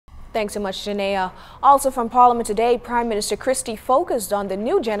Thanks so much, Janaea. Also from Parliament today, Prime Minister Christie focused on the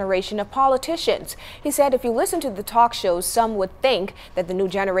new generation of politicians. He said if you listen to the talk shows, some would think that the new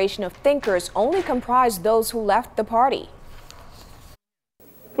generation of thinkers only comprise those who left the party.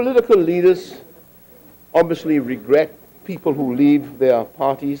 Political leaders obviously regret people who leave their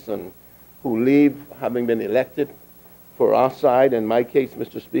parties and who leave having been elected for our side, in my case,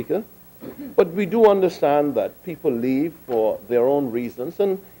 Mr. Speaker. But we do understand that people leave for their own reasons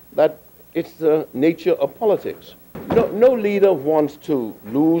and that it's the nature of politics. No leader wants to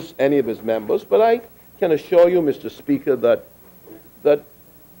lose any of his members, but I can assure you, Mr. Speaker, that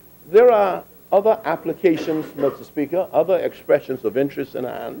there are other applications, Mr. Speaker, other expressions of interest in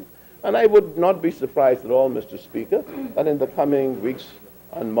hand, and I would not be surprised at all, Mr. Speaker, that in the coming weeks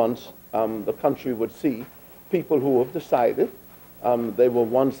and months, the country would see people who have decided they were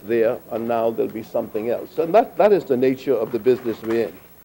once there and now there'll be something else. And that is the nature of the business we're in.